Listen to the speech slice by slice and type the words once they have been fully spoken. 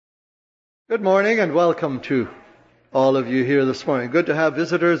Good morning and welcome to all of you here this morning. Good to have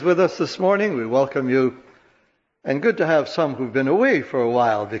visitors with us this morning. We welcome you. And good to have some who've been away for a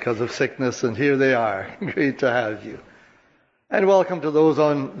while because of sickness, and here they are. Great to have you. And welcome to those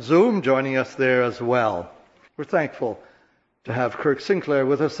on Zoom joining us there as well. We're thankful to have Kirk Sinclair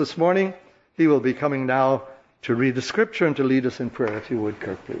with us this morning. He will be coming now to read the scripture and to lead us in prayer. If you would,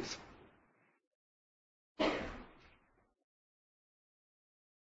 Kirk, please.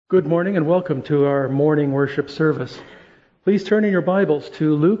 Good morning and welcome to our morning worship service. Please turn in your Bibles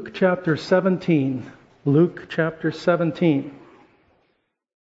to Luke chapter 17. Luke chapter 17.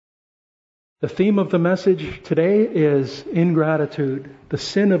 The theme of the message today is ingratitude, the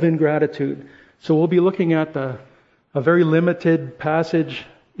sin of ingratitude. So we'll be looking at a very limited passage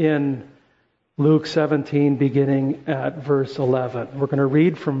in Luke 17 beginning at verse 11. We're going to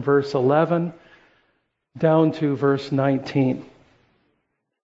read from verse 11 down to verse 19.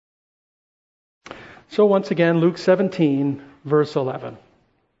 So once again, Luke 17, verse 11.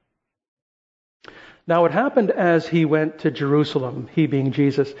 Now it happened as he went to Jerusalem, he being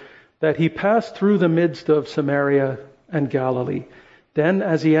Jesus, that he passed through the midst of Samaria and Galilee. Then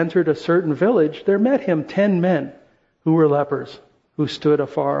as he entered a certain village, there met him 10 men who were lepers, who stood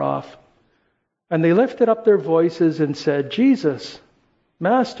afar off. And they lifted up their voices and said, Jesus,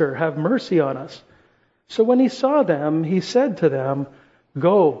 Master, have mercy on us. So when he saw them, he said to them,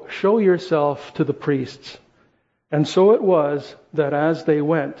 Go, show yourself to the priests. And so it was that as they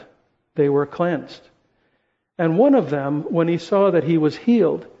went, they were cleansed. And one of them, when he saw that he was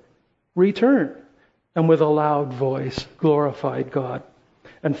healed, returned, and with a loud voice glorified God,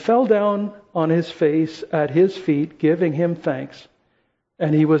 and fell down on his face at his feet, giving him thanks.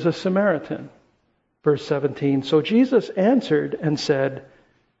 And he was a Samaritan. Verse 17, So Jesus answered and said,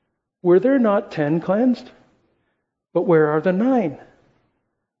 Were there not 10 cleansed? But where are the 9?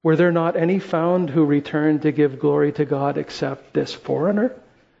 Were there not any found who returned to give glory to God except this foreigner?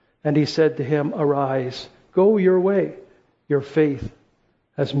 And he said to him, Arise, go your way. Your faith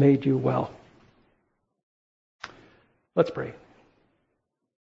has made you well. Let's pray.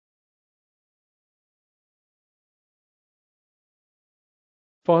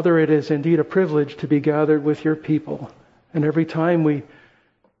 Father, it is indeed a privilege to be gathered with your people. And every time we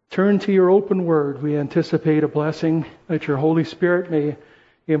turn to your open word, we anticipate a blessing that your Holy Spirit may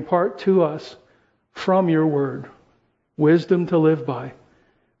impart to us from your word, wisdom to live by,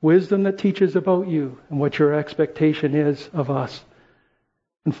 wisdom that teaches about you and what your expectation is of us.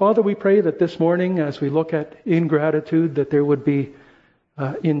 And Father, we pray that this morning, as we look at ingratitude, that there would be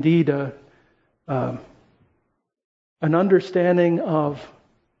indeed an understanding of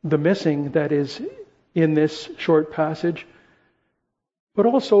the missing that is in this short passage, but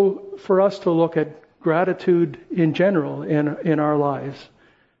also for us to look at gratitude in general in our lives.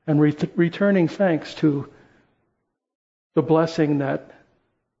 And returning thanks to the blessing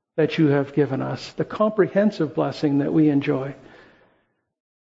that you have given us, the comprehensive blessing that we enjoy.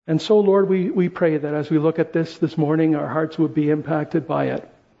 And so, Lord, we pray that as we look at this morning, our hearts would be impacted by it.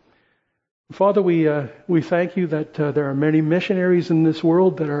 Father, we thank you that there are many missionaries in this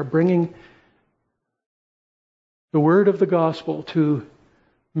world that are bringing the word of the gospel to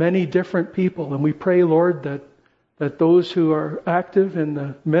many different people. And we pray, Lord, that those who are active in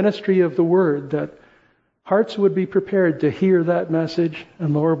the ministry of the word, that hearts would be prepared to hear that message.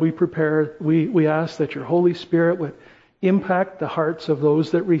 And Lord, we ask that your Holy Spirit would impact the hearts of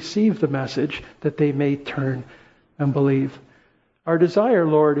those that receive the message, that they may turn and believe. Our desire,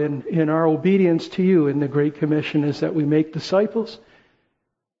 Lord, in our obedience to you in the Great Commission is that we make disciples,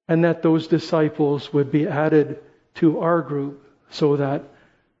 and that those disciples would be added to our group so that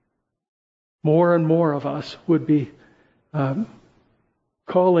more and more of us would be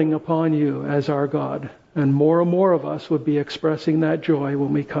calling upon you as our God. And more of us would be expressing that joy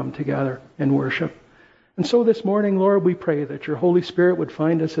when we come together in worship. And so this morning, Lord, we pray that your Holy Spirit would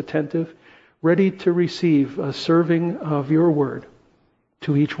find us attentive, ready to receive a serving of your word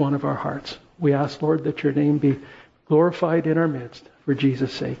to each one of our hearts. We ask, Lord, that your name be glorified in our midst for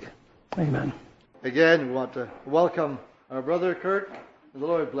Jesus' sake. Amen. Again, we want to welcome our brother Kirk. The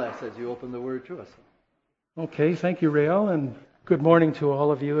Lord bless as you open the word to us. Okay, thank you, Rael, and good morning to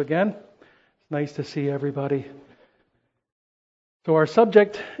all of you again. It's nice to see everybody. So our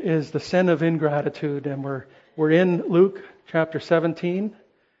subject is the sin of ingratitude, and we're in Luke chapter 17,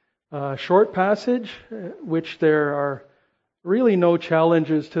 a short passage, which there are really no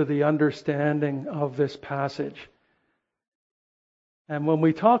challenges to the understanding of this passage. And when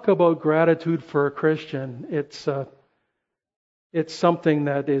we talk about gratitude for a Christian, it's something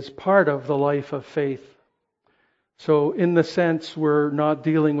that is part of the life of faith. So in the sense, we're not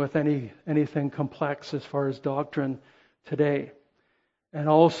dealing with anything complex as far as doctrine today. And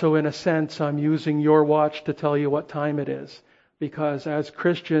also in a sense, I'm using your watch to tell you what time it is. Because as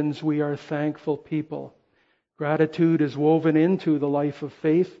Christians, we are thankful people. Gratitude is woven into the life of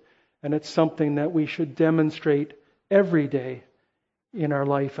faith, and it's something that we should demonstrate every day in our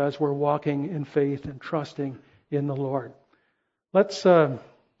life as we're walking in faith and trusting in the Lord. Let's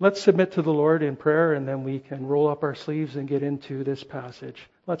submit to the Lord in prayer, and then we can roll up our sleeves and get into this passage.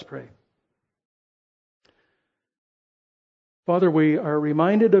 Let's pray. Father, we are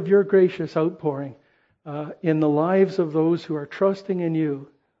reminded of your gracious outpouring in the lives of those who are trusting in you,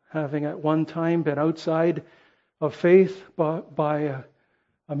 having at one time been outside of faith, but by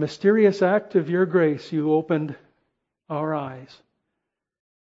a mysterious act of your grace, you opened our eyes.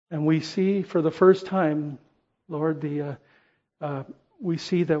 And we see for the first time, Lord, we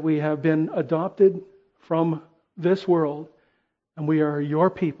see that we have been adopted from this world, and we are your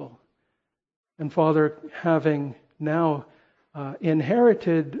people. And Father, having now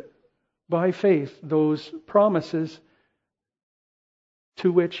inherited by faith those promises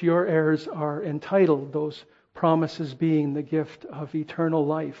to which your heirs are entitled, those promises being the gift of eternal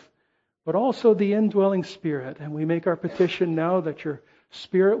life, but also the indwelling Spirit. And we make our petition now that your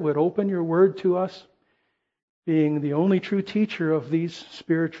Spirit would open your word to us, being the only true teacher of these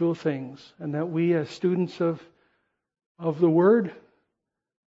spiritual things, and that we as students of the word,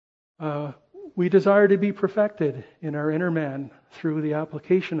 we desire to be perfected in our inner man through the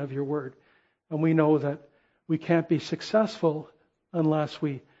application of your word. And we know that we can't be successful unless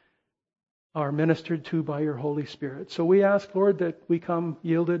we are ministered to by your Holy Spirit. So we ask, Lord, that we come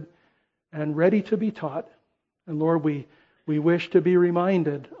yielded and ready to be taught. And Lord, we wish to be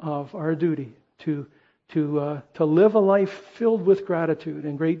reminded of our duty to live a life filled with gratitude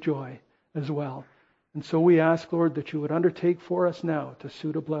and great joy as well. And so we ask, Lord, that you would undertake for us now to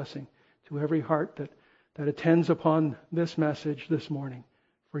suit a blessing to every heart that attends upon this message this morning.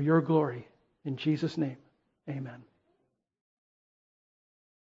 For your glory. In Jesus' name, amen.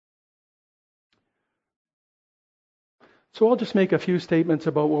 So I'll just make a few statements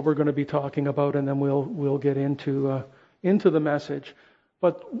about what we're going to be talking about, and then we'll get into the message.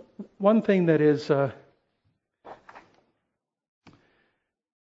 But one thing that is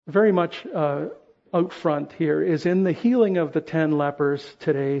very much out front here is in the healing of the 10 lepers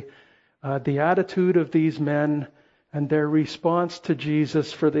today, the attitude of these men and their response to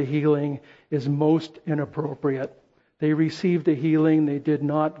Jesus for the healing is most inappropriate. They received a healing, they did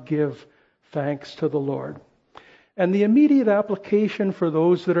not give thanks to the Lord. And the immediate application for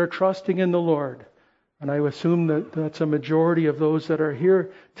those that are trusting in the Lord, and I assume that that's a majority of those that are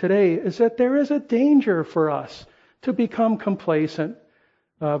here today, is that there is a danger for us to become complacent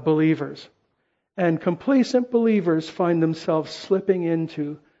believers. And complacent believers find themselves slipping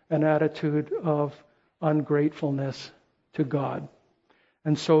into an attitude of ungratefulness to God.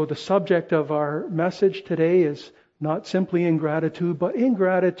 And so the subject of our message today is not simply ingratitude, but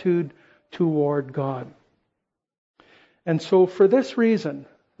ingratitude toward God. And so for this reason,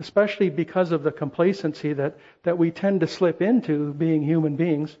 especially because of the complacency that we tend to slip into being human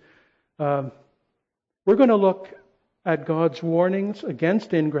beings, we're going to look at God's warnings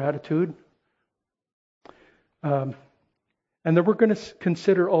against ingratitude. And then we're going to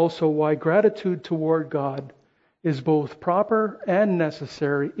consider also why gratitude toward God is both proper and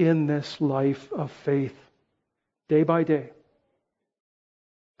necessary in this life of faith, day by day.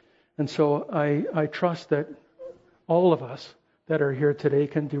 And so I trust that all of us that are here today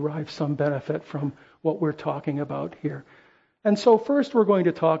can derive some benefit from what we're talking about here. And so first we're going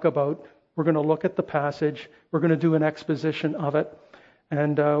to look at the passage, we're going to do an exposition of it,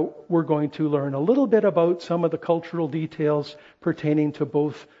 and we're going to learn a little bit about some of the cultural details pertaining to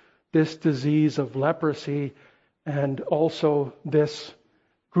both this disease of leprosy and also this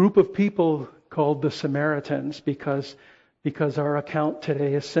group of people called the Samaritans, because our account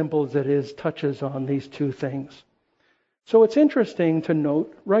today, as simple as it is, touches on these two things. So it's interesting to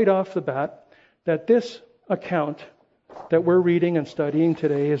note right off the bat that this account that we're reading and studying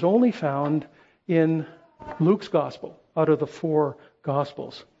today is only found in Luke's Gospel out of the 4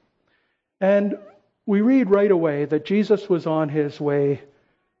 Gospels. And we read right away that Jesus was on his way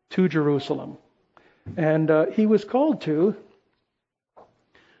to Jerusalem. And he was called to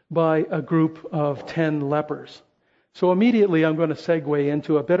by a group of 10 lepers. So immediately I'm going to segue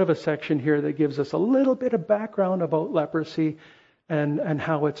into a bit of a section here that gives us a little bit of background about leprosy and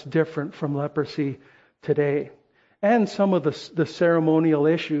how it's different from leprosy today. And some of the ceremonial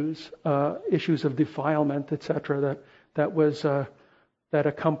issues of defilement, etc., that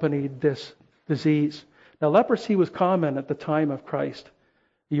accompanied this disease. Now, leprosy was common at the time of Christ.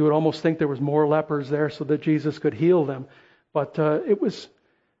 You would almost think there was more lepers there so that Jesus could heal them. But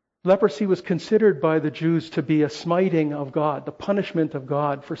leprosy was considered by the Jews to be a smiting of God, the punishment of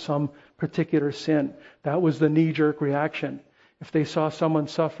God for some particular sin. That was the knee-jerk reaction. If they saw someone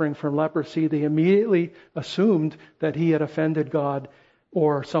suffering from leprosy, they immediately assumed that he had offended God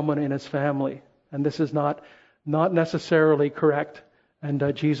or someone in his family. And this is not necessarily correct. And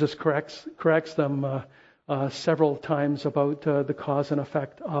Jesus corrects them several times about the cause and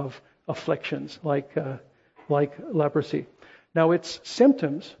effect of afflictions like leprosy. Now, its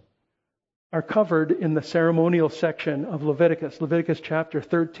symptoms are covered in the ceremonial section of Leviticus chapter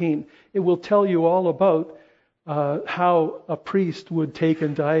 13. It will tell you all about how a priest would take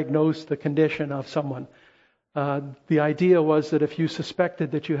and diagnose the condition of someone. The idea was that if you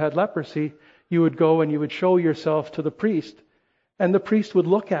suspected that you had leprosy, you would go and you would show yourself to the priest, and the priest would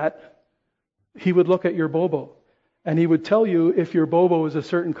look at your bobo, and he would tell you if your bobo is a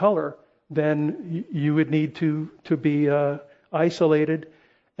certain color, then you would need to be isolated.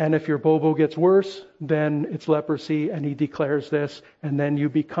 And if your bobo gets worse, then it's leprosy, and he declares this, and then you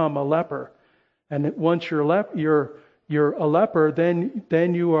become a leper. And once you're a leper,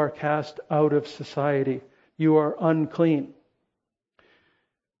 then you are cast out of society. You are unclean.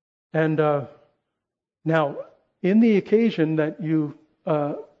 And now, in the occasion that you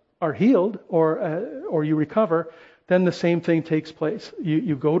are healed or you recover, then the same thing takes place.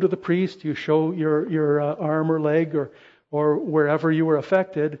 You go to the priest, you show your arm or leg or wherever you were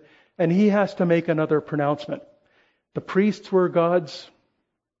affected, and he has to make another pronouncement. The priests were God's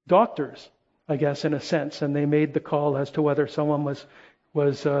doctors, I guess, in a sense, and they made the call as to whether someone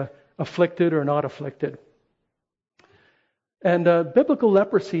was afflicted or not afflicted. And biblical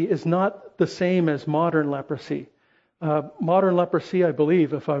leprosy is not the same as modern leprosy. Modern leprosy, I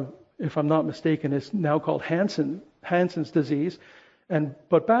believe, if I'm not mistaken, is now called Hansen's disease.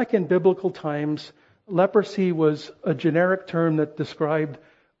 But back in biblical times, leprosy was a generic term that described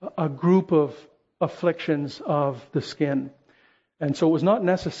a group of afflictions of the skin. And so it was not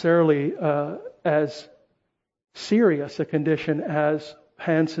necessarily as serious a condition as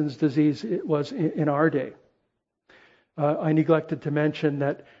Hansen's disease it was in our day. I neglected to mention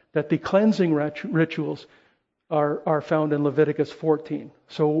that the cleansing rituals are found in Leviticus 14.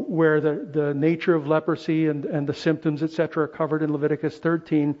 So where the nature of leprosy and the symptoms, etc., are covered in Leviticus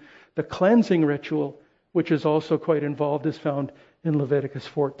 13, the cleansing ritual, which is also quite involved, is found in Leviticus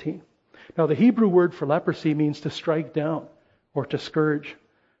 14. Now, the Hebrew word for leprosy means to strike down or to scourge.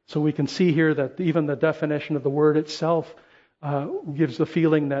 So we can see here that even the definition of the word itself gives the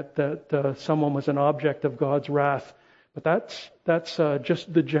feeling that someone was an object of God's wrath. But that's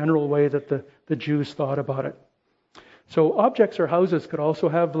just the general way that the Jews thought about it. So objects or houses could also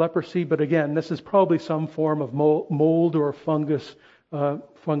have leprosy, but again, this is probably some form of mold or fungus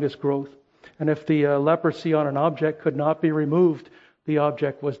growth. And if the leprosy on an object could not be removed, the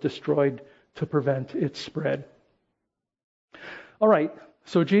object was destroyed to prevent its spread. All right,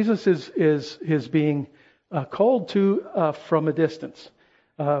 so Jesus is being called to from a distance.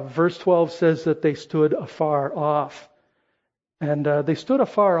 Verse 12 says that they stood afar off. And they stood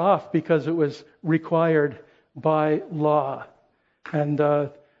afar off because it was required by law. And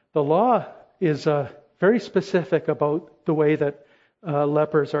the law is very specific about the way that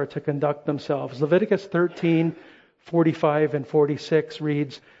lepers are to conduct themselves. Leviticus 13, 45 and 46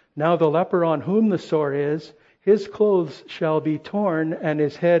 reads, "Now the leper on whom the sore is, his clothes shall be torn and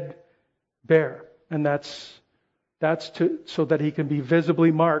his head bare." And that's so that he can be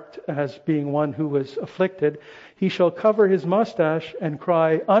visibly marked as being one who was afflicted. "He shall cover his mustache and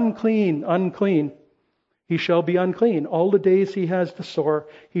cry, 'Unclean, unclean.' He shall be unclean. All the days he has the sore,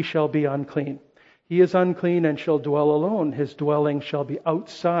 he shall be unclean. He is unclean and shall dwell alone. His dwelling shall be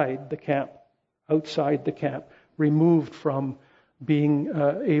outside the camp, removed from being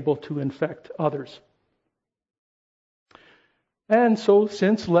able to infect others." And so,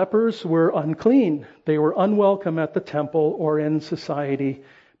 since lepers were unclean, they were unwelcome at the temple or in society,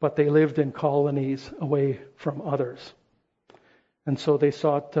 but they lived in colonies away from others. And so they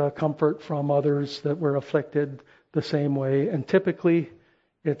sought comfort from others that were afflicted the same way. And typically,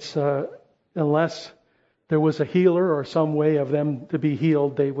 it's unless there was a healer or some way of them to be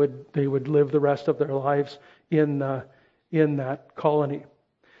healed, they would live the rest of their lives in that colony.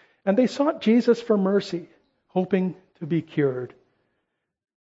 And they sought Jesus for mercy, hoping to be cured.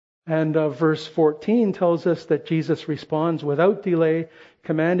 And verse 14 tells us that Jesus responds without delay,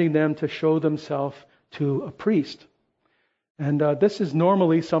 commanding them to show themselves to a priest. And this is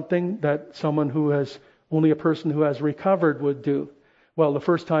normally something that only a person who has recovered would do. Well, the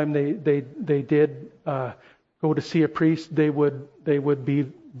first time they did go to see a priest, they would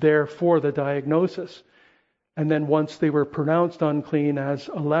be there for the diagnosis. And then once they were pronounced unclean as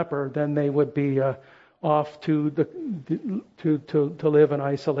a leper, then they would be off to live in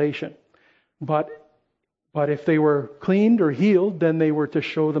isolation. But if they were cleaned or healed, then they were to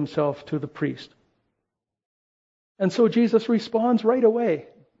show themselves to the priest. And so Jesus responds right away,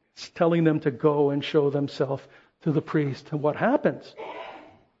 telling them to go and show themselves to the priest. And what happens?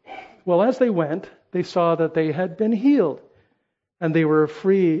 Well, as they went, they saw that they had been healed and they were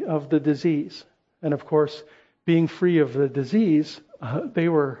free of the disease. And of course, being free of the disease, they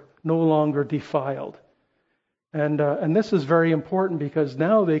were no longer defiled. And this is very important because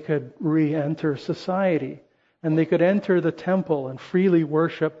now they could re-enter society and they could enter the temple and freely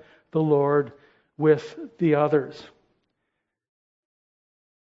worship the Lord with the others.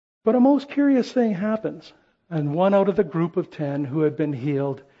 But a most curious thing happens. And one out of the group of 10 who had been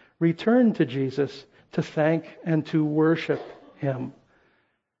healed returned to Jesus to thank and to worship him.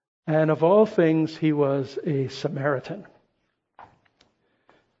 And of all things, he was a Samaritan.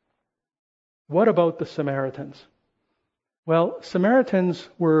 What about the Samaritans? Well, Samaritans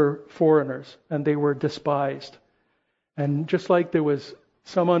were foreigners and they were despised. And just like there was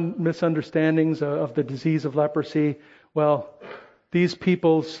some misunderstandings of the disease of leprosy, well, these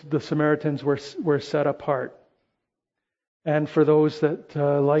peoples, the Samaritans, were set apart. And for those that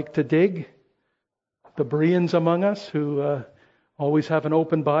like to dig, the Bereans among us who always have an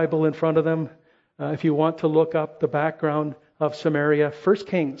open Bible in front of them, if you want to look up the background of Samaria, 1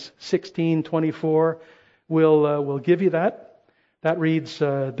 Kings 16:24 will give you that. That reads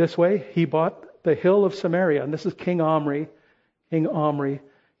this way: He bought the hill of Samaria, and this is King Omri.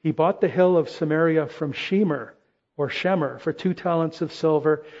 He bought the hill of Samaria from Shemer for 2 talents of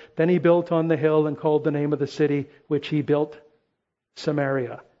silver. Then he built on the hill and called the name of the city which he built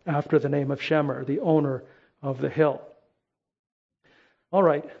Samaria, after the name of Shemer, the owner of the hill. All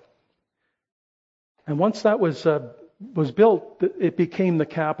right. And once that was built, it became the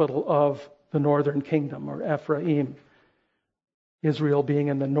capital of the northern kingdom, or Ephraim. Israel being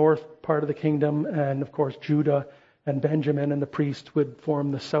in the north part of the kingdom, and of course Judah and Benjamin and the priest would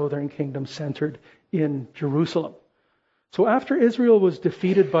form the southern kingdom centered in Jerusalem. So after Israel was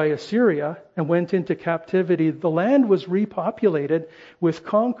defeated by Assyria and went into captivity, the land was repopulated with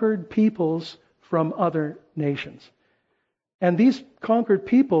conquered peoples from other nations. And these conquered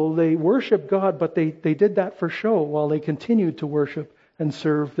people, they worshiped God, but they did that for show while they continued to worship and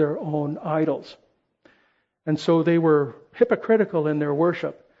serve their own idols. And so they were hypocritical in their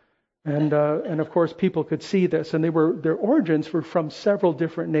worship. And of course, people could see this. And their origins were from several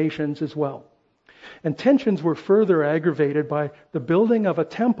different nations as well. And tensions were further aggravated by the building of a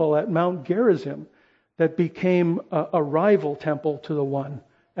temple at Mount Gerizim that became a rival temple to the one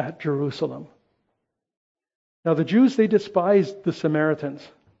at Jerusalem. Now the Jews, they despised the Samaritans,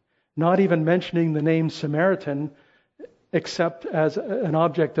 not even mentioning the name Samaritan except as an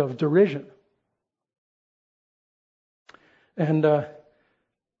object of derision. And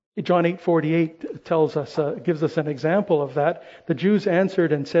John 8:48 tells us, gives us an example of that. The Jews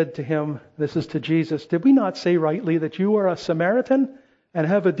answered and said to him, this is to Jesus, "Did we not say rightly that you are a Samaritan and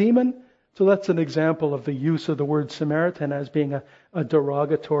have a demon?" So that's an example of the use of the word Samaritan as being a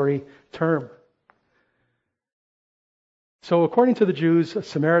derogatory term. So according to the Jews, a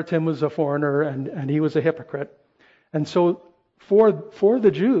Samaritan was a foreigner and he was a hypocrite. And so for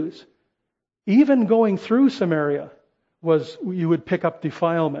the Jews, even going through Samaria you would pick up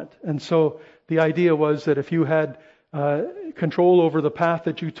defilement. And so the idea was that if you had control over the path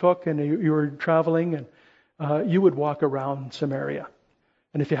that you took and you were traveling, and you would walk around Samaria.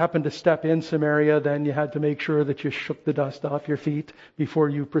 And if you happened to step in Samaria, then you had to make sure that you shook the dust off your feet before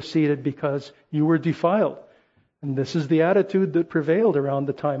you proceeded, because you were defiled. And this is the attitude that prevailed around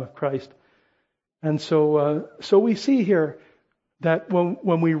the time of Christ. And so we see here that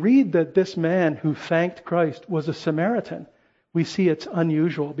when we read that this man who thanked Christ was a Samaritan, we see it's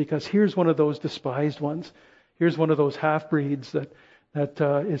unusual, because here's one of those despised ones. Here's one of those half-breeds that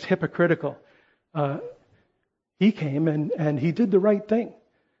is hypocritical. He came and he did the right thing.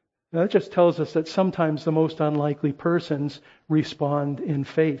 Now, that just tells us that sometimes the most unlikely persons respond in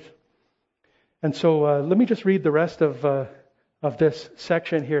faith. And so let me just read the rest of this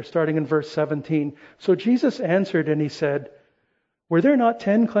section here, starting in verse 17. So Jesus answered and he said, "Were there not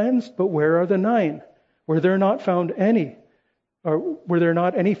 10 cleansed? But where are the 9? Were there not any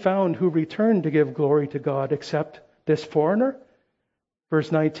found who returned to give glory to God except this foreigner?"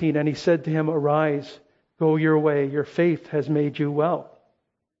 Verse 19, and he said to him, "Arise, go your way, your faith has made you well."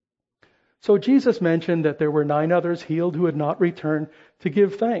 So Jesus mentioned that there were 9 others healed who had not returned to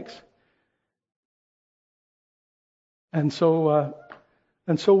give thanks. And so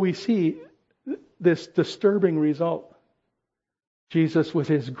we see this disturbing result. Jesus, with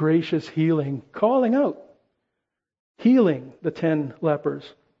his gracious healing, calling out, healing the 10 lepers,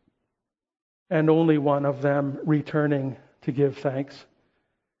 and only one of them returning to give thanks.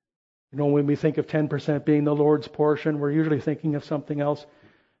 You know, when we think of 10% being the Lord's portion, we're usually thinking of something else.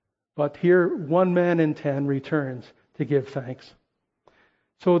 But here, 1 man in 10 returns to give thanks.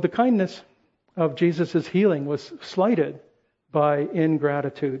 So the kindness of Jesus' healing was slighted by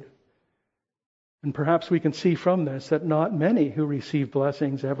ingratitude. And perhaps we can see from this that not many who receive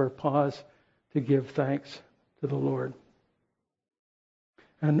blessings ever pause to give thanks to the Lord.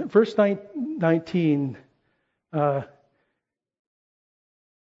 And verse 19,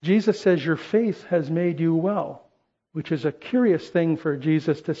 Jesus says, your faith has made you well, which is a curious thing for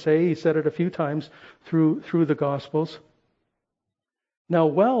Jesus to say. He said it a few times through the Gospels. Now,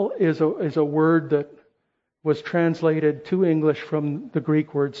 well is a word that was translated to English from the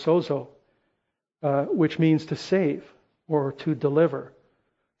Greek word sozo, which means to save or to deliver.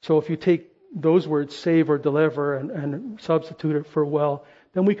 So if you take those words, save or deliver, and substitute it for well,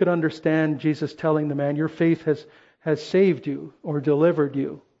 then we could understand Jesus telling the man, your faith has saved you or delivered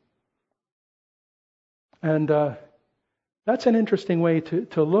you. And that's an interesting way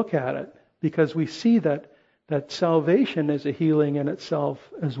to look at it, because we see that salvation is a healing in itself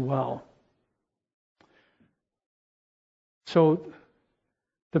as well. So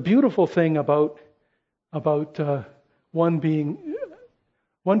the beautiful thing about one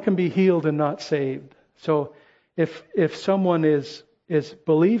can be healed and not saved. So if someone is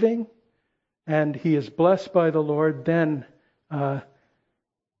believing and he is blessed by the Lord, then the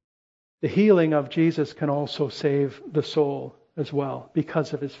healing of Jesus can also save the soul as well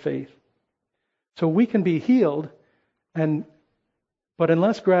because of his faith. So we can be healed, but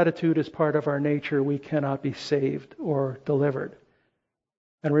unless gratitude is part of our nature, we cannot be saved or delivered.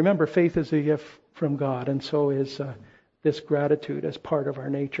 And remember, faith is a gift from God, and so is this gratitude as part of our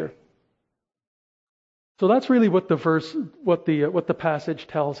nature. So that's really what the passage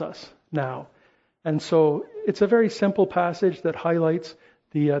tells us now. And so it's a very simple passage that highlights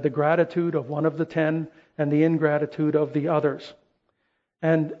the gratitude of one of the 10 and the ingratitude of the others.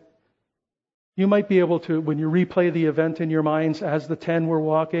 And you might be able to, when you replay the event in your minds, as the 10 were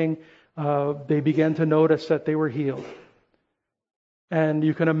walking, they began to notice that they were healed. And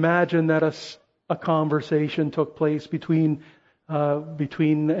you can imagine that a conversation took place between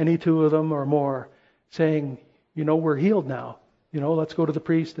any two of them or more, saying, we're healed now. Let's go to the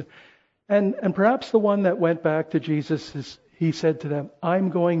priest. And perhaps the one that went back to Jesus, he said to them, I'm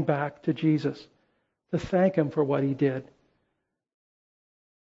going back to Jesus to thank him for what he did.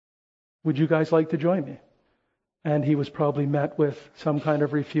 Would you guys like to join me? And he was probably met with some kind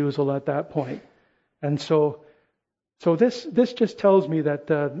of refusal at that point. And so this just tells me that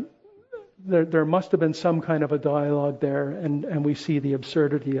there must have been some kind of a dialogue there, and we see the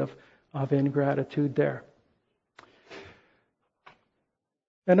absurdity of ingratitude there.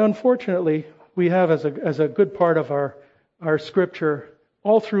 And unfortunately, we have as a good part of our scripture,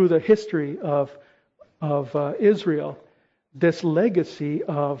 all through the history of Israel, this legacy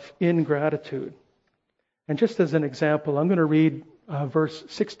of ingratitude. And just as an example, I'm going to read verse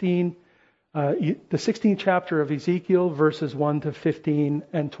 16, the 16th chapter of Ezekiel, verses 1 to 15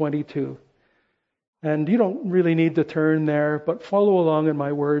 and 22. And you don't really need to turn there, but follow along in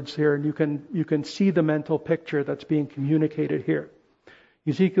my words here, and you can see the mental picture that's being communicated here.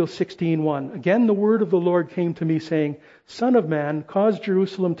 Ezekiel 16:1. Again, the word of the Lord came to me, saying, Son of man, cause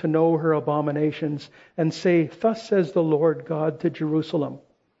Jerusalem to know her abominations, and say, Thus says the Lord God to Jerusalem,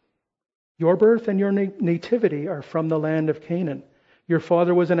 Your birth and your nativity are from the land of Canaan. Your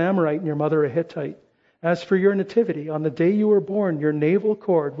father was an Amorite and your mother a Hittite. As for your nativity, on the day you were born, your navel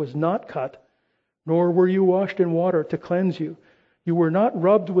cord was not cut, nor were you washed in water to cleanse you. You were not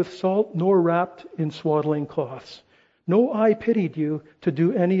rubbed with salt, nor wrapped in swaddling cloths. No eye pitied you to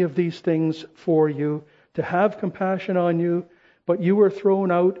do any of these things for you, to have compassion on you, but you were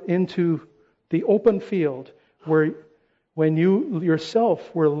thrown out into the open field when you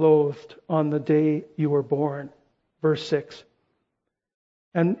yourself were loathed on the day you were born. Verse 6.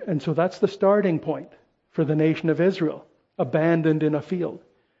 And so that's the starting point for the nation of Israel, abandoned in a field.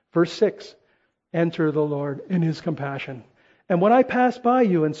 Verse 6. Enter the Lord in his compassion. And when I passed by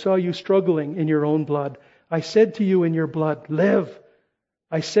you and saw you struggling in your own blood, I said to you in your blood, live.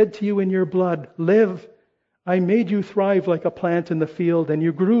 I said to you in your blood, live. I made you thrive like a plant in the field, and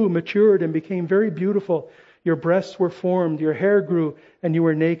you grew, matured, and became very beautiful. Your breasts were formed, your hair grew, and you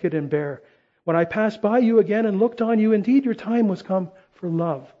were naked and bare. When I passed by you again and looked on you, indeed your time was come for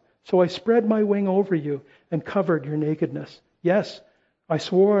love. So I spread my wing over you and covered your nakedness. Yes, I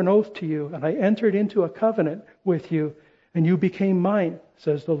swore an oath to you, and I entered into a covenant with you, and you became mine,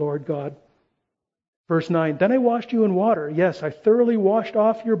 says the Lord God. Verse 9, then I washed you in water. Yes, I thoroughly washed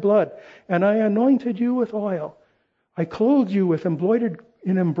off your blood, and I anointed you with oil. I clothed you with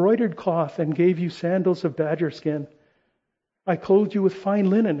embroidered cloth and gave you sandals of badger skin. I clothed you with fine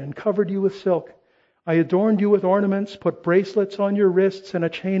linen and covered you with silk. I adorned you with ornaments, put bracelets on your wrists and a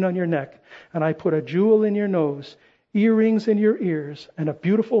chain on your neck, and I put a jewel in your nose, earrings in your ears, and a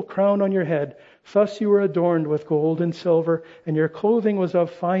beautiful crown on your head. Thus you were adorned with gold and silver, and your clothing was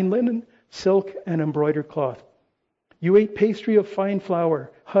of fine linen, silk, and embroidered cloth. You ate pastry of fine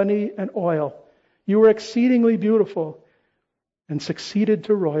flour, honey, and oil. You were exceedingly beautiful and succeeded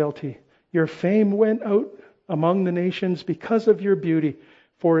to royalty. Your fame went out among the nations because of your beauty,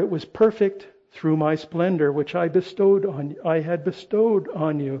 for it was perfect through my splendor, which I had bestowed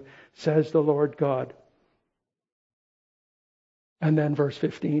on you, says the Lord God. And then verse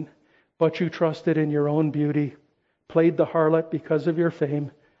 15, but you trusted in your own beauty, played the harlot because of your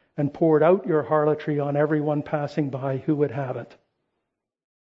fame, and poured out your harlotry on everyone passing by who would have it.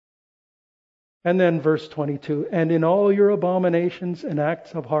 And then verse 22, and in all your abominations and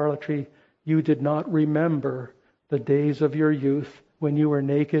acts of harlotry, you did not remember the days of your youth when you were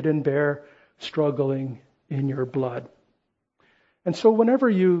naked and bare, struggling in your blood. And so whenever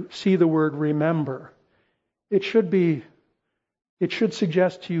you see the word remember, it should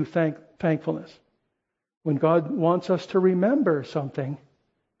suggest to you thankfulness. When God wants us to remember something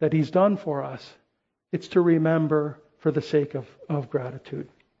that He's done for us, it's to remember for the sake of gratitude.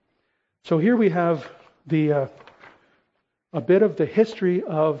 So here we have a bit of the history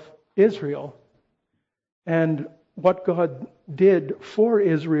of Israel and what God did for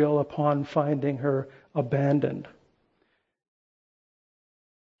Israel upon finding her abandoned.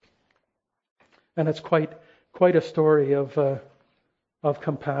 And it's quite a story of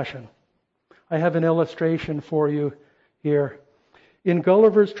compassion. I have an illustration for you here. In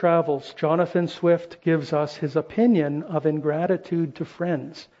Gulliver's Travels, Jonathan Swift gives us his opinion of ingratitude to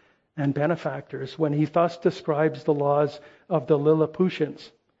friends and benefactors when he thus describes the laws of the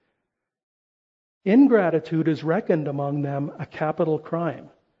Lilliputians. Ingratitude is reckoned among them a capital crime.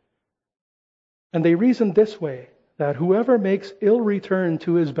 And they reasoned this way, that whoever makes ill return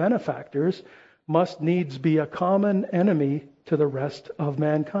to his benefactors must needs be a common enemy to the rest of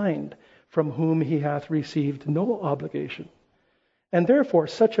mankind, from whom he hath received no obligation. And therefore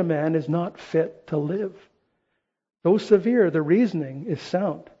such a man is not fit to live. Though severe, the reasoning is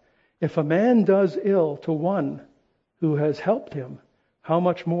sound. If a man does ill to one who has helped him, how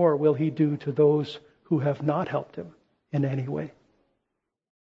much more will he do to those who have not helped him in any way?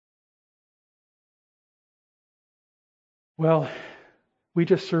 Well, we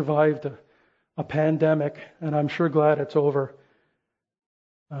just survived a pandemic, and I'm sure glad it's over.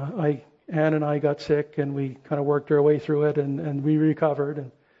 Anne and I got sick, and we kind of worked our way through it, and we recovered.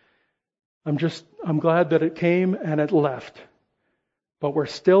 And I'm glad that it came and it left. But we're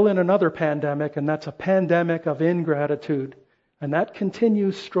still in another pandemic, and that's a pandemic of ingratitude. And that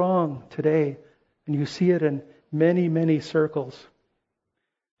continues strong today. And you see it in many, many circles.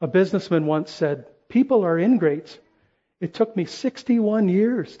 A businessman once said, people are ingrates. It took me 61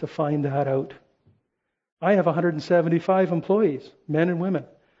 years to find that out. I have 175 employees, men and women.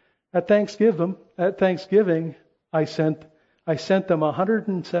 At Thanksgiving, I sent them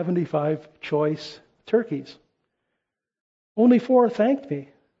 175 choice turkeys. Only 4 thanked me.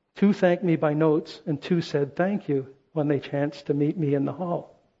 2 thanked me by notes, and 2 said thank you when they chanced to meet me in the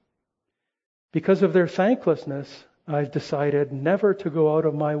hall. Because of their thanklessness, I've decided never to go out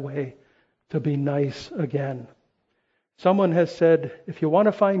of my way to be nice again. Someone has said, if you want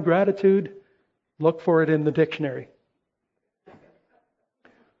to find gratitude, look for it in the dictionary.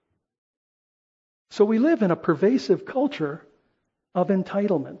 So we live in a pervasive culture of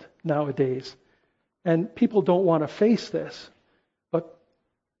entitlement nowadays. And people don't want to face this. But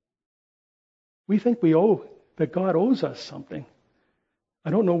we think that God owes us something. I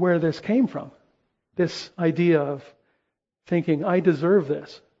don't know where this came from. This idea of thinking, I deserve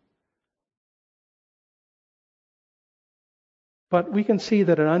this. But we can see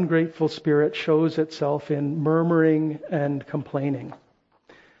that an ungrateful spirit shows itself in murmuring and complaining.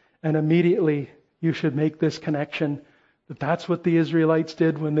 And immediately you should make this connection that that's what the Israelites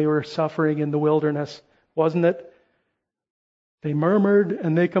did when they were suffering in the wilderness, wasn't it? They murmured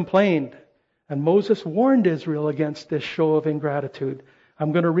and they complained. And Moses warned Israel against this show of ingratitude.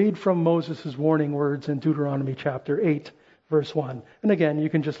 I'm going to read from Moses' warning words in Deuteronomy chapter 8, verse 1. And again, you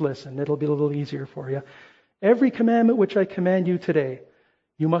can just listen. It'll be a little easier for you. Every commandment which I command you today,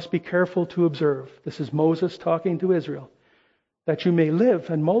 you must be careful to observe. This is Moses talking to Israel. That you may live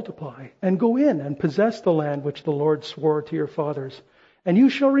and multiply and go in and possess the land which the Lord swore to your fathers. And you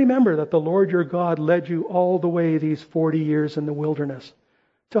shall remember that the Lord your God led you all the way these 40 years in the wilderness,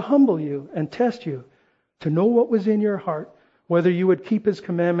 to humble you and test you, to know what was in your heart, whether you would keep his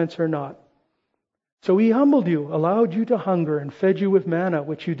commandments or not. So he humbled you, allowed you to hunger, and fed you with manna,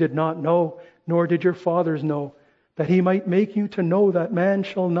 which you did not know, nor did your fathers know, that he might make you to know that man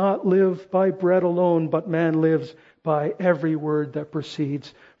shall not live by bread alone, but man lives by every word that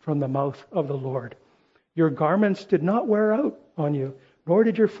proceeds from the mouth of the Lord. Your garments did not wear out on you, nor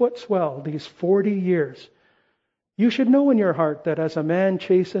did your foot swell these 40 years. You should know in your heart that as a man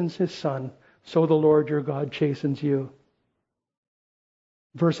chastens his son, so the Lord your God chastens you.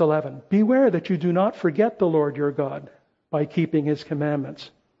 Verse 11, beware that you do not forget the Lord your God by keeping his commandments.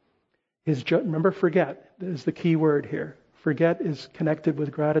 Remember, forget is the key word here. Forget is connected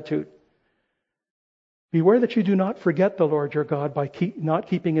with gratitude. Beware that you do not forget the Lord your God by not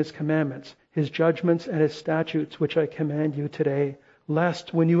keeping his commandments, his judgments and his statutes, which I command you today,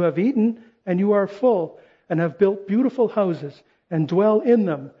 lest when you have eaten and you are full and have built beautiful houses and dwell in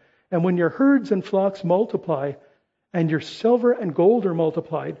them, and when your herds and flocks multiply, and your silver and gold are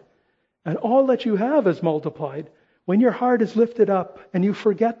multiplied, and all that you have is multiplied, when your heart is lifted up and you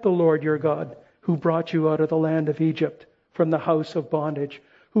forget the Lord your God, who brought you out of the land of Egypt from the house of bondage,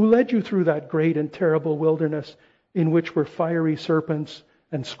 who led you through that great and terrible wilderness in which were fiery serpents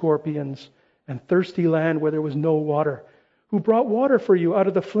and scorpions and thirsty land where there was no water, who brought water for you out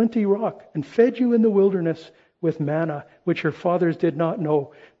of the flinty rock and fed you in the wilderness with manna, which your fathers did not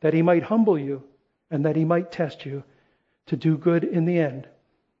know, that he might humble you and that he might test you to do good in the end.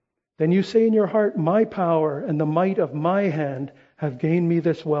 Then you say in your heart, my power and the might of my hand have gained me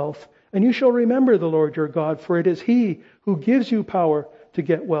this wealth. And you shall remember the Lord your God, for it is he who gives you power to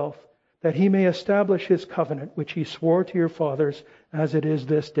get wealth, that he may establish his covenant, which he swore to your fathers, as it is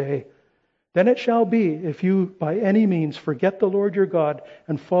this day. Then it shall be, if you by any means forget the Lord your God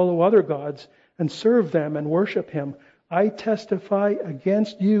and follow other gods and serve them and worship him, I testify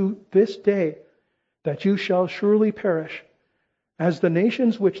against you this day that you shall surely perish. As the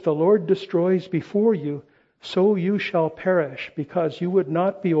nations which the Lord destroys before you, so you shall perish, because you would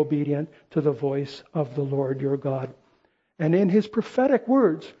not be obedient to the voice of the Lord your God. And in his prophetic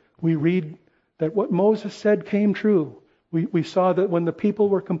words, we read that what Moses said came true. We saw that when the people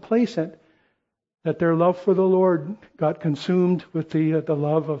were complacent, that their love for the Lord got consumed with the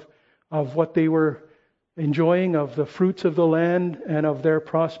love of what they were enjoying, of the fruits of the land and of their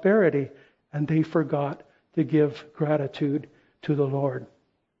prosperity, and they forgot to give gratitude to the Lord.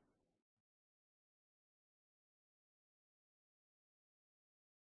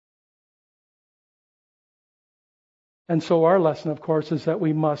 And so our lesson, of course, is that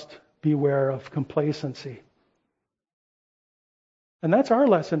we must beware of complacency. And that's our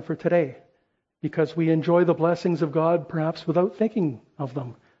lesson for today, because we enjoy the blessings of God perhaps without thinking of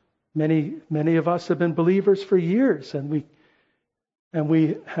them. Many of us have been believers for years, and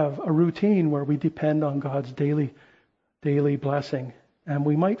we have a routine where we depend on God's daily blessing. And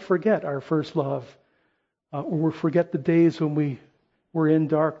we might forget our first love, or forget the days when we were in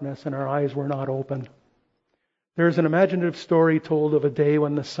darkness and our eyes were not open. There's an imaginative story told of a day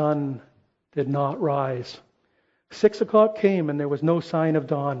when the sun did not rise. 6 o'clock came and there was no sign of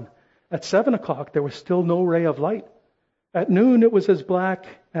dawn. At 7 o'clock there was still no ray of light. At noon it was as black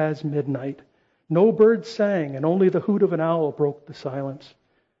as midnight. No birds sang, and only the hoot of an owl broke the silence.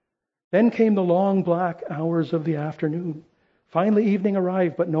 Then came the long black hours of the afternoon. Finally evening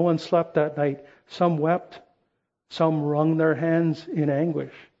arrived, but no one slept that night. Some wept, some wrung their hands in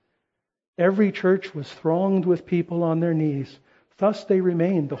anguish. Every church was thronged with people on their knees. Thus they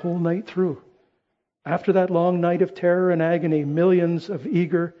remained the whole night through. After that long night of terror and agony, millions of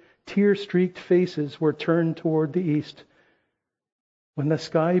eager, tear-streaked faces were turned toward the east. When the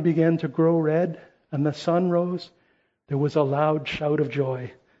sky began to grow red and the sun rose, there was a loud shout of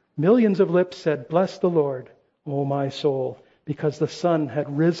joy. Millions of lips said, "Bless the Lord, O my soul," because the sun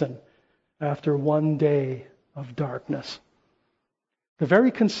had risen after one day of darkness. The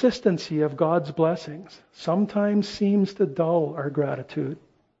very consistency of God's blessings sometimes seems to dull our gratitude.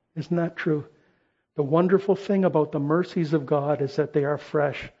 Isn't that true? The wonderful thing about the mercies of God is that they are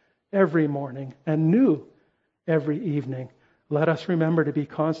fresh every morning and new every evening. Let us remember to be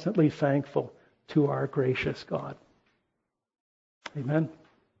constantly thankful to our gracious God. Amen.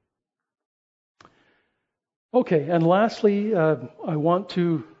 Okay, and lastly, I want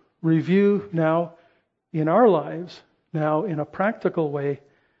to review now in our lives Now, in a practical way,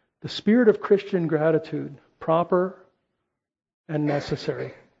 the spirit of Christian gratitude, proper and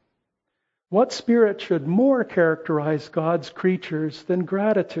necessary. What spirit should more characterize God's creatures than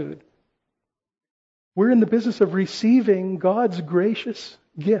gratitude? We're in the business of receiving God's gracious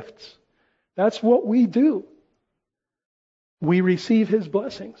gifts. That's what we do. We receive His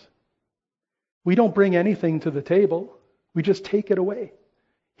blessings. We don't bring anything to the table. We just take it away.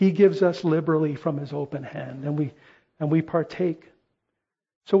 He gives us liberally from His open hand, and we partake.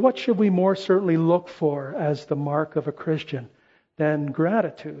 So what should we more certainly look for as the mark of a Christian than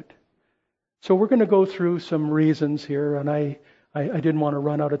gratitude? So we're going to go through some reasons here, and I didn't want to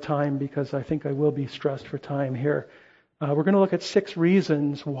run out of time because I think I will be stressed for time here. We're going to look at 6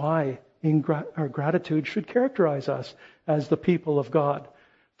 reasons why our gratitude should characterize us as the people of God.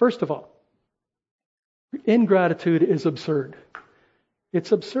 First of all, ingratitude is absurd.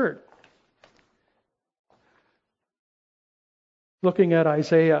 It's absurd. Looking at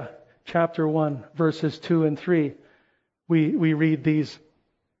Isaiah chapter 1, verses 2 and 3, we read these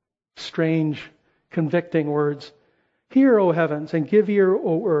strange, convicting words. Hear, O heavens, and give ear,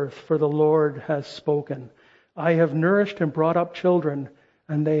 O earth, for the Lord has spoken. I have nourished and brought up children,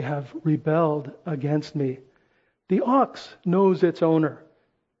 and they have rebelled against me. The ox knows its owner,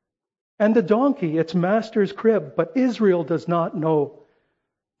 and the donkey its master's crib, but Israel does not know.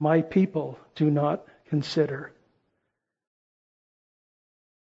 My people do not consider.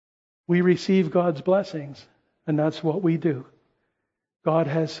 We receive God's blessings, and that's what we do. God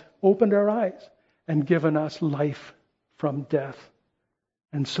has opened our eyes and given us life from death.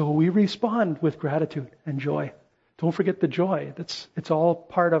 And so we respond with gratitude and joy. Don't forget the joy. It's all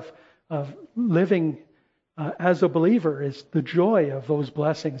part of living as a believer, is the joy of those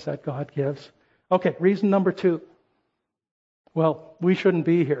blessings that God gives. Okay, reason number 2. Well, we shouldn't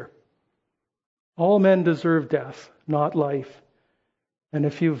be here. All men deserve death, not life. And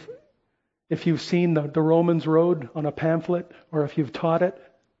if you've seen the Romans Road on a pamphlet, or if you've taught it,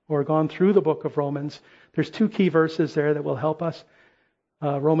 or gone through the book of Romans, there's 2 key verses there that will help us.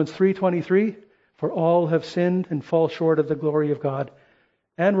 Romans 3:23, for all have sinned and fall short of the glory of God.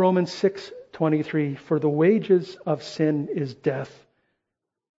 And Romans 6:23, for the wages of sin is death,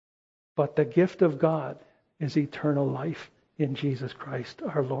 but the gift of God is eternal life in Jesus Christ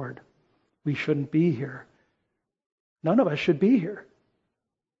our Lord. We shouldn't be here. None of us should be here.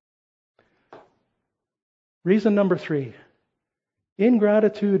 Reason number 3.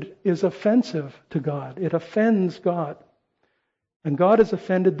 Ingratitude is offensive to God. It offends God. And God is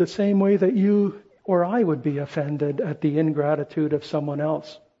offended the same way that you or I would be offended at the ingratitude of someone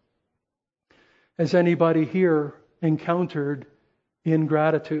else. Has anybody here encountered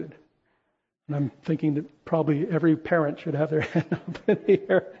ingratitude? And I'm thinking that probably every parent should have their hand up in the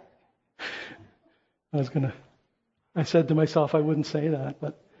air. I said to myself I wouldn't say that,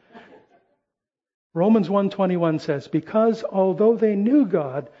 but Romans 1:21 says, because although they knew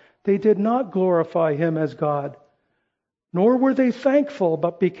God, they did not glorify Him as God, nor were they thankful,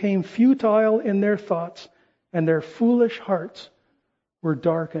 but became futile in their thoughts, and their foolish hearts were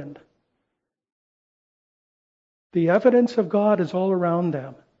darkened. The evidence of God is all around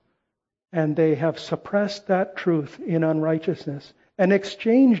them, and they have suppressed that truth in unrighteousness and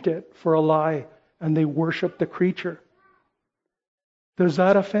exchanged it for a lie, and they worship the creature. Does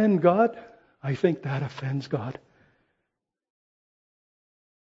that offend God? I think that offends God.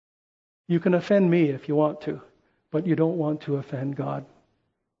 You can offend me if you want to, but you don't want to offend God.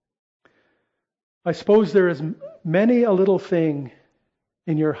 I suppose there is many a little thing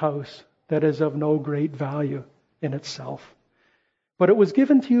in your house that is of no great value in itself, but it was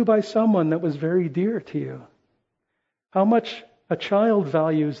given to you by someone that was very dear to you. How much a child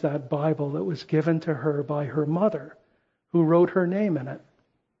values that Bible that was given to her by her mother, who wrote her name in it.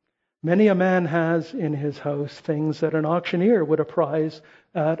 Many a man has in his house things that an auctioneer would appraise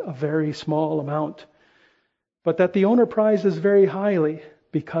at a very small amount, but that the owner prizes very highly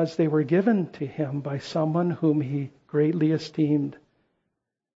because they were given to him by someone whom he greatly esteemed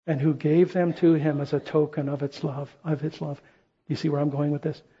and who gave them to him as a token of its love. You see where I'm going with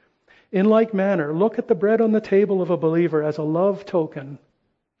this? In like manner, look at the bread on the table of a believer as a love token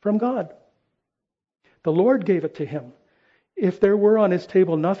from God. The Lord gave it to him. If there were on his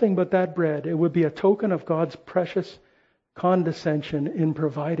table nothing but that bread, it would be a token of God's precious condescension in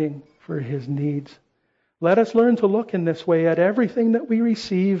providing for his needs. Let us learn to look in this way at everything that we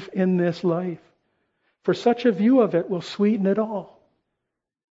receive in this life, for such a view of it will sweeten it all.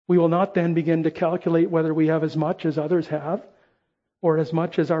 We will not then begin to calculate whether we have as much as others have, or as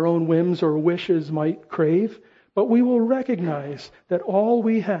much as our own whims or wishes might crave, but we will recognize that all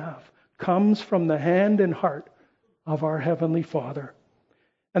we have comes from the hand and heart of our Heavenly Father,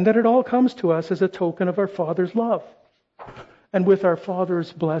 and that it all comes to us as a token of our Father's love, and with our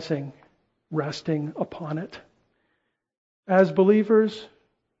Father's blessing resting upon it. As believers,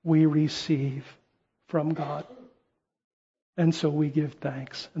 we receive from God, and so we give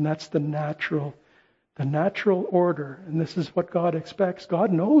thanks. And that's the natural order, and this is what God expects.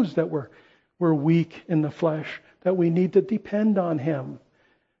 God knows that we're weak in the flesh, that we need to depend on Him.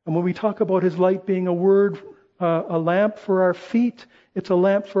 And when we talk about His light being a lamp for our feet, it's a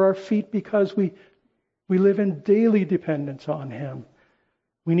lamp for our feet because we live in daily dependence on Him.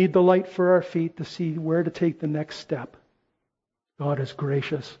 We need the light for our feet to see where to take the next step. God is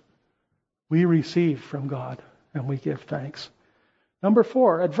gracious. We receive from God and we give thanks. Number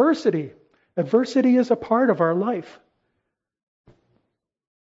 4, adversity. Adversity is a part of our life.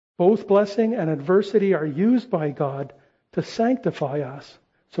 Both blessing and adversity are used by God to sanctify us.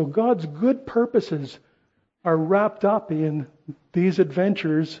 So God's good purposes are wrapped up in these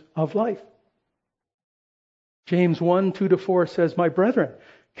adventures of life. James 1, 2-4 says, "My brethren,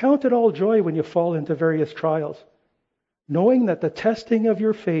 count it all joy when you fall into various trials, knowing that the testing of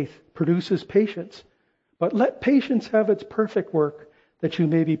your faith produces patience. But let patience have its perfect work, that you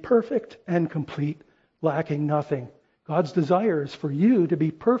may be perfect and complete, lacking nothing." God's desire is for you to be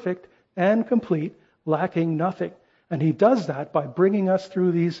perfect and complete, lacking nothing. And He does that by bringing us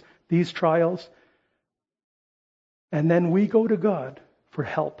through these trials. And then we go to God for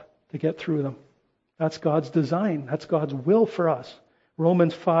help to get through them. That's God's design. That's God's will for us.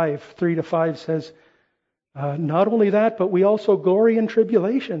 Romans 5, 3-5 says, not only that, but we also glory in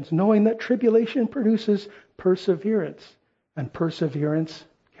tribulations, knowing that tribulation produces perseverance, and perseverance,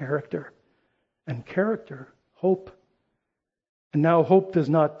 character, and character, hope. And now hope does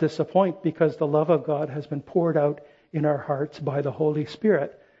not disappoint because the love of God has been poured out in our hearts by the Holy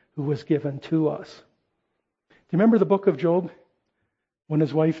Spirit who was given to us. Do you remember the book of Job when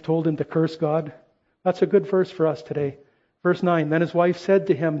his wife told him to curse God? That's a good verse for us today. Verse 9, "Then his wife said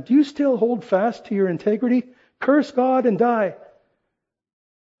to him, 'Do you still hold fast to your integrity? Curse God and die.'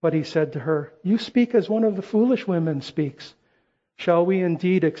 But he said to her, 'You speak as one of the foolish women speaks. Shall we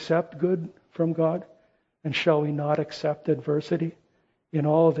indeed accept good from God? And shall we not accept adversity?' In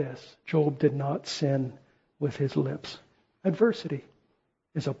all this, Job did not sin with his lips." Adversity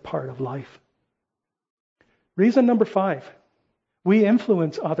is a part of life. Reason number 5, we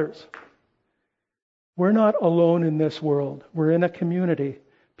influence others. We're not alone in this world. We're in a community.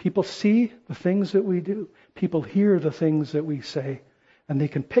 People see the things that we do. People hear the things that we say. And they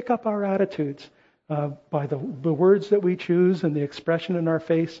can pick up our attitudes by the words that we choose and the expression in our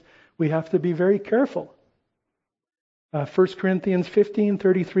face. We have to be very careful. 1 Corinthians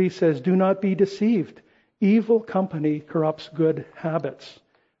 15:33 says, "Do not be deceived. Evil company corrupts good habits."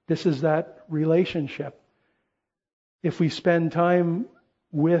 This is that relationship. If we spend time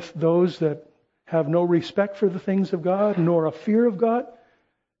with those that have no respect for the things of God, nor a fear of God,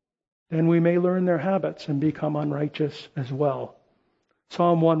 then we may learn their habits and become unrighteous as well.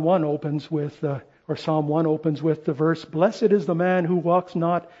 Psalm 1 opens with the verse, "Blessed is the man who walks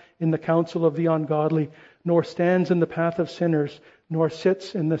not in the counsel of the ungodly, nor stands in the path of sinners, nor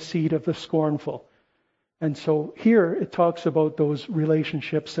sits in the seat of the scornful." And so here it talks about those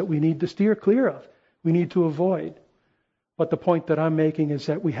relationships that we need to steer clear of. We need to avoid. But the point that I'm making is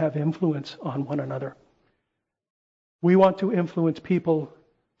that we have influence on one another. We want to influence people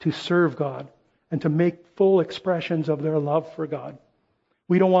to serve God and to make full expressions of their love for God.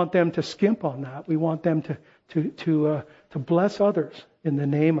 We don't want them to skimp on that. We want them to bless others in the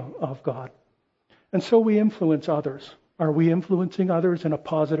name of God. And so we influence others. Are we influencing others in a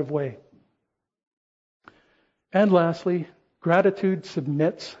positive way? And lastly, gratitude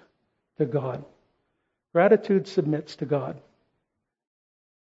submits to God. Gratitude submits to God.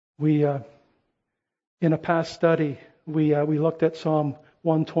 We, in a past study, we looked at Psalm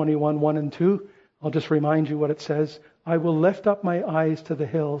 121, 1 and 2. I'll just remind you what it says. "I will lift up my eyes to the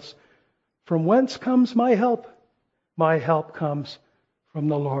hills. From whence comes my help? My help comes from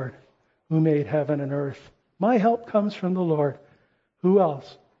the Lord, who made heaven and earth." My help comes from the Lord. Who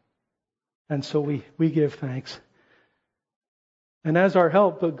else? And so we give thanks. And as our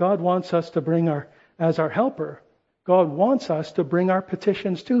help, but God wants us to bring as our helper, God wants us to bring our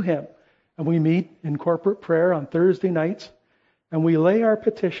petitions to Him. And we meet in corporate prayer on Thursday nights, and we lay our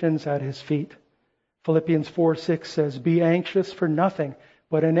petitions at His feet. Philippians 4:6 says, "Be anxious for nothing,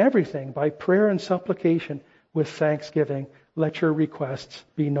 but in everything, by prayer and supplication, with thanksgiving, let your requests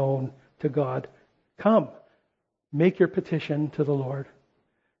be known to God." Come, make your petition to the Lord.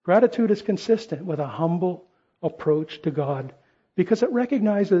 Gratitude is consistent with a humble approach to God because it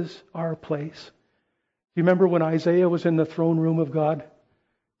recognizes our place. you remember when Isaiah was in the throne room of God?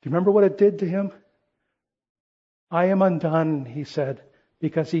 Do you remember what it did to him? I am undone, he said,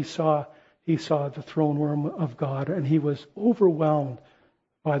 because he saw the throne room of God, and he was overwhelmed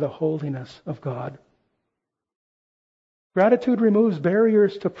by the holiness of God. Gratitude removes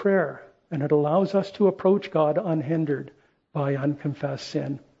barriers to prayer, and it allows us to approach God unhindered by unconfessed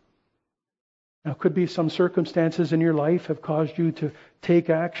sin. Now, could be some circumstances in your life have caused you to take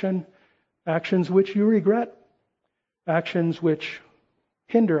actions which you regret, actions which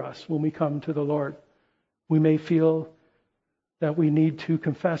hinder us when we come to the Lord. We may feel that we need to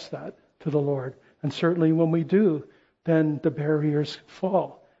confess that to the Lord. And certainly when we do, then the barriers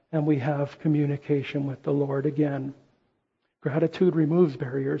fall and we have communication with the Lord again. Gratitude removes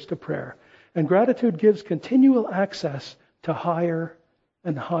barriers to prayer. And gratitude gives continual access to higher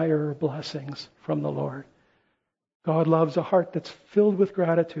and higher blessings from the Lord. God loves a heart that's filled with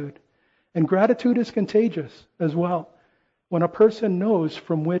gratitude. And gratitude is contagious as well. When a person knows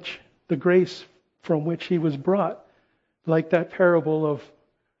from which the grace from which he was brought, like that parable of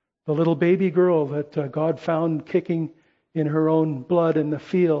the little baby girl that God found kicking in her own blood in the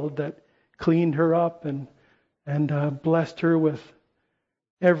field, that cleaned her up and blessed her with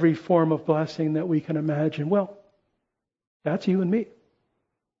every form of blessing that we can imagine. Well, that's you and me.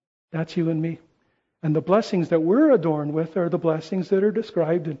 That's you and me. And the blessings that we're adorned with are the blessings that are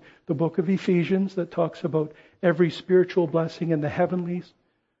described in the book of Ephesians, that talks about every spiritual blessing in the heavenlies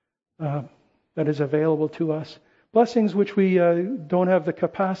that is available to us. Blessings which we don't have the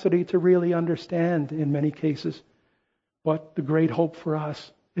capacity to really understand in many cases. But the great hope for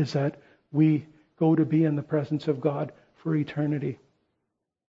us is that we go to be in the presence of God for eternity.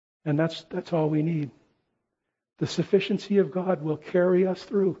 And that's all we need. The sufficiency of God will carry us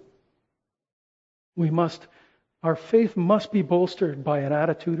through. Our faith must be bolstered by an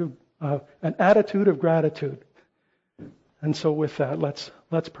attitude of gratitude. And so with that,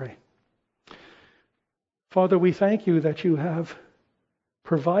 let's pray. Father, we thank you that you have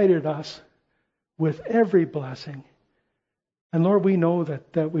provided us with every blessing. And Lord, we know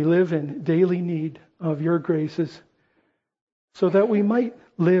that we live in daily need of your graces, so that we might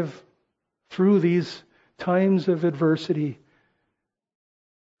live through these times of adversity,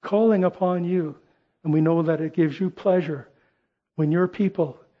 calling upon you. And we know that it gives you pleasure when your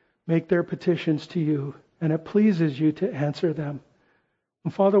people make their petitions to you, and it pleases you to answer them.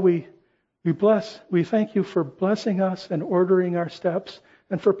 And Father, we thank you for blessing us and ordering our steps,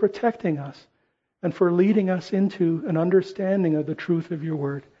 and for protecting us, and for leading us into an understanding of the truth of your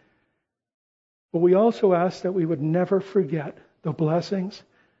word. But we also ask that we would never forget the blessings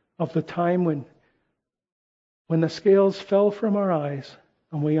of the time when the scales fell from our eyes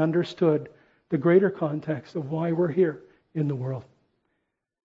and we understood the greater context of why we're here in the world.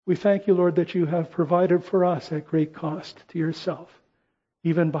 We thank you, Lord, that you have provided for us at great cost to yourself,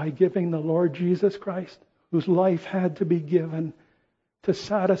 even by giving the Lord Jesus Christ, whose life had to be given to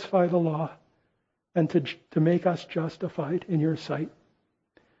satisfy the law and to make us justified in your sight.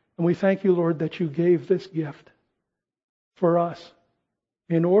 And we thank you, Lord, that you gave this gift for us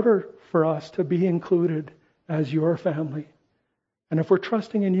in order for us to be included as your family. And if we're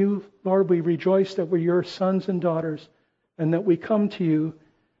trusting in you, Lord, we rejoice that we're your sons and daughters, and that we come to you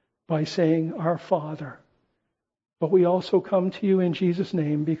by saying, Our Father. But we also come to you in Jesus'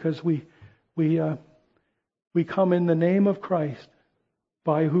 name, because we come in the name of Christ,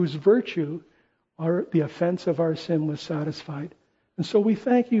 by whose virtue the offense of our sin was satisfied. And so we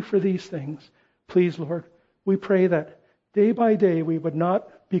thank you for these things. Please, Lord, we pray that day by day we would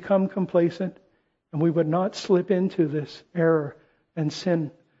not become complacent, and we would not slip into this error and sin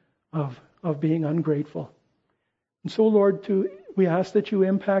of being ungrateful. And so, Lord, we ask that you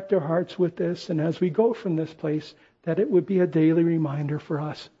impact our hearts with this, and as we go from this place, that it would be a daily reminder for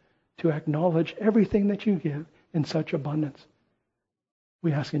us to acknowledge everything that you give in such abundance.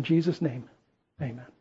 We ask in Jesus' name. Amen.